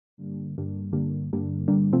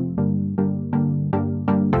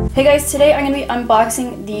Hey guys, today I'm going to be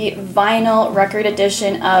unboxing the vinyl record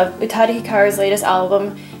edition of Utada Hikaru's latest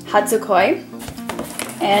album, Hatsukoi.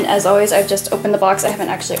 And as always, I've just opened the box. I haven't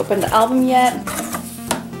actually opened the album yet.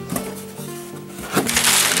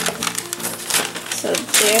 So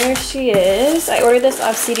there she is. I ordered this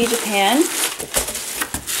off CDJapan.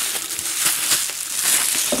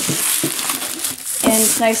 And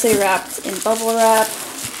it's nicely wrapped in bubble wrap.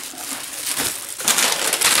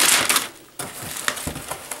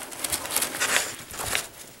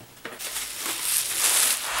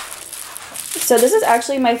 So this is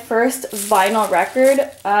actually my first vinyl record.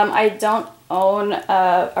 I don't own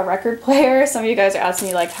a record player. Some of you guys are asking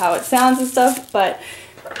me like how it sounds and stuff, but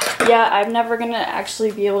yeah, I'm never gonna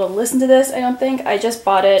actually be able to listen to this, I don't think. I just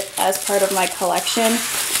bought it as part of my collection,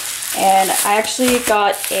 and I actually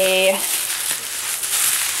got a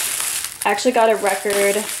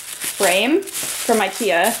record frame from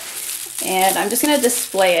IKEA, and I'm just gonna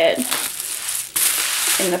display it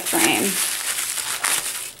in the frame.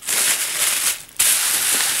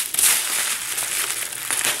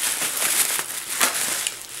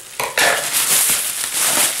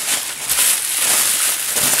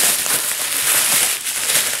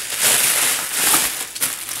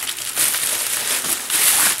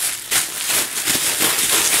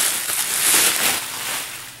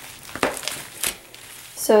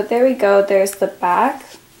 So there we go, there's the back,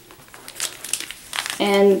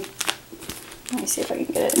 and let me see if I can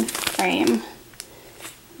get it in frame.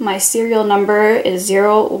 My serial number is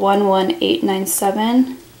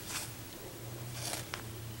 011897.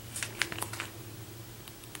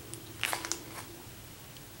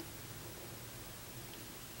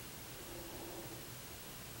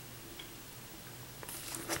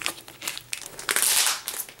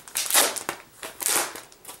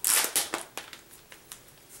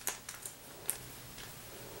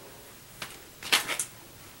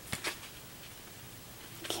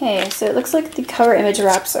 Okay, so it looks like the cover image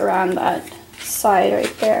wraps around that side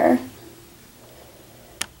right there.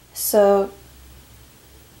 So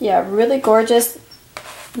yeah, really gorgeous.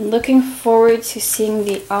 I'm looking forward to seeing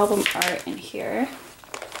the album art in here.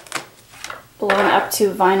 Blown up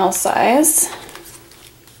to vinyl size.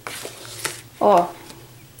 Oh,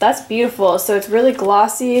 that's beautiful. So it's really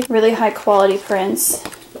glossy, really high quality prints.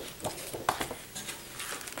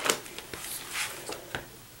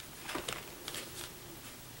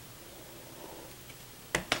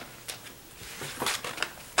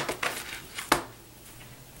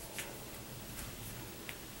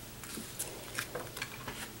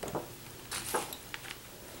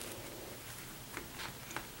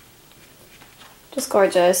 Just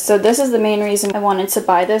gorgeous. So this is the main reason I wanted to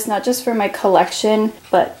buy this, not just for my collection,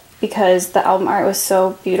 but because the album art was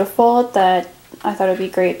so beautiful that I thought it would be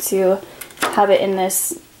great to have it in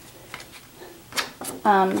this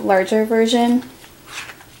larger version.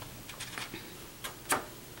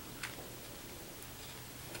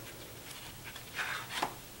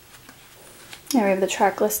 There we have the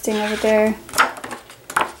track listing over there.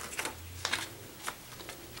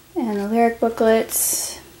 And the lyric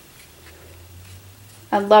booklets.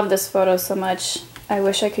 I love this photo so much. I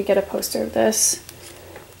wish I could get a poster of this.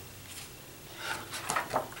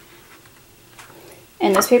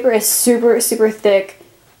 And this paper is super, super thick,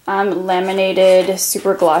 laminated,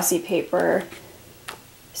 super glossy paper.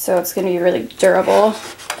 So it's going to be really durable.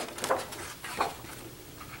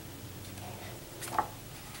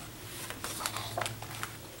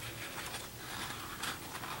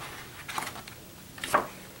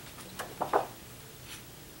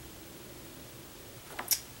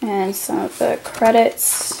 And some of the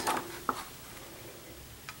credits.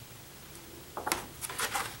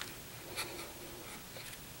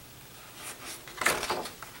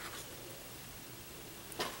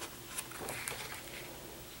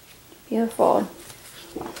 Beautiful.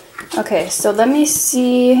 Okay, so let me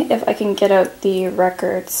see if I can get out the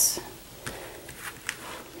records.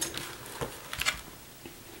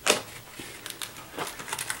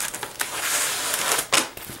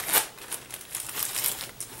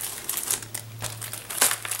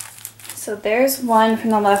 So there's one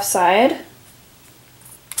from the left side.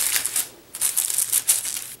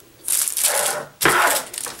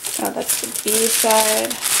 Oh, that's the B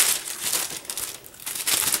side.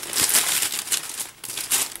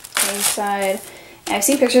 A side. And I've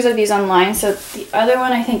seen pictures of these online, so the other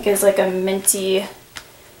one I think is like a minty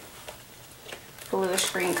bluish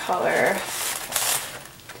green color.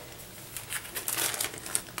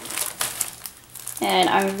 And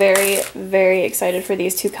I'm very, very excited for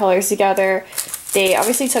these two colors together. They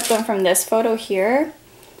obviously took them from this photo here,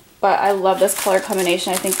 but I love this color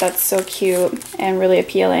combination. I think that's so cute and really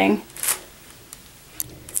appealing.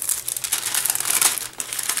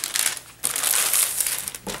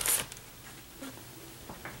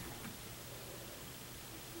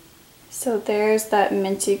 there's that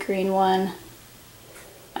minty green one.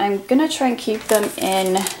 I'm gonna try and keep them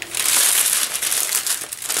in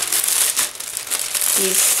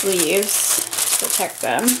these sleeves to protect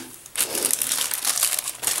them.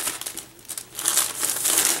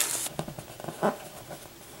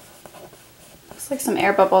 Looks like some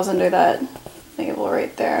air bubbles under that label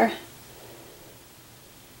right there.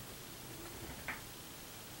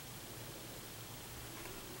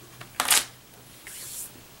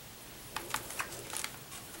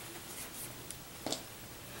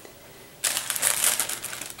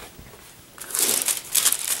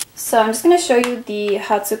 So I'm just going to show you the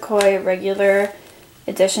Hatsukoi regular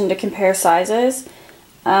edition to compare sizes.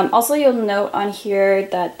 Also, you'll note on here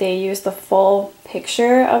that they use the full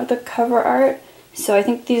picture of the cover art. So I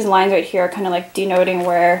think these lines right here are kind of like denoting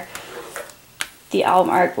where the album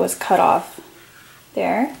art was cut off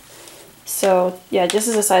there. So yeah, just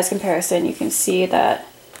as a size comparison, you can see that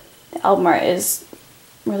the album art is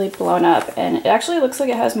really blown up, and it actually looks like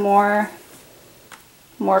it has more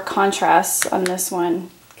contrast on this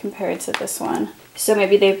one compared to this one. So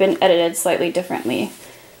maybe they've been edited slightly differently.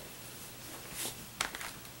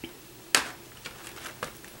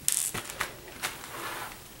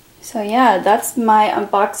 So yeah, that's my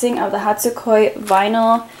unboxing of the Hatsukoi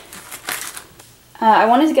vinyl. I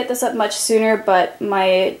wanted to get this up much sooner, but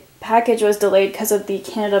my package was delayed because of the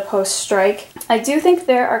Canada Post strike. I do think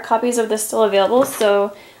there are copies of this still available,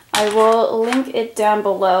 so I will link it down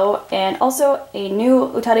below. And also, a new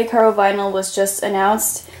Utada Hikaru vinyl was just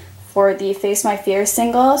announced for the Face My Fears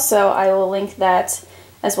single, so I will link that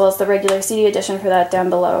as well as the regular CD edition for that down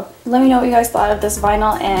below. Let me know what you guys thought of this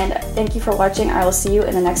vinyl, and thank you for watching. I will see you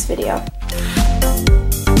in the next video.